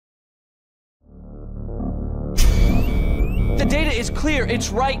is clear.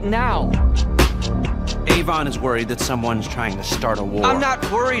 It's right now. Avon is worried that someone's trying to start a war. I'm not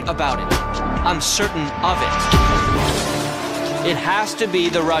worried about it. I'm certain of it. It has to be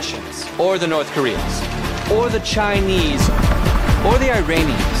the Russians, or the North Koreans, or the Chinese, or the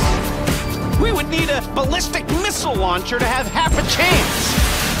Iranians. We would need a ballistic missile launcher to have half a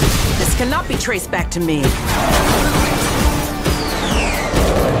chance. This cannot be traced back to me.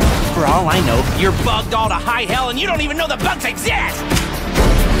 For all I know, you're bugged all to high hell and you don't even know the bugs exist!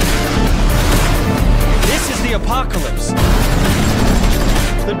 This is the apocalypse.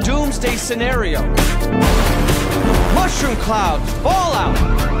 The Doomsday scenario. Mushroom clouds, fallout.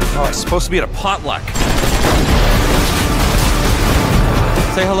 Oh, it's supposed to be at a potluck.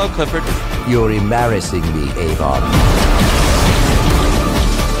 Say hello, Clifford. You're embarrassing me, Avon.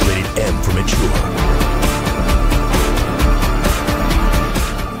 Rated M for mature.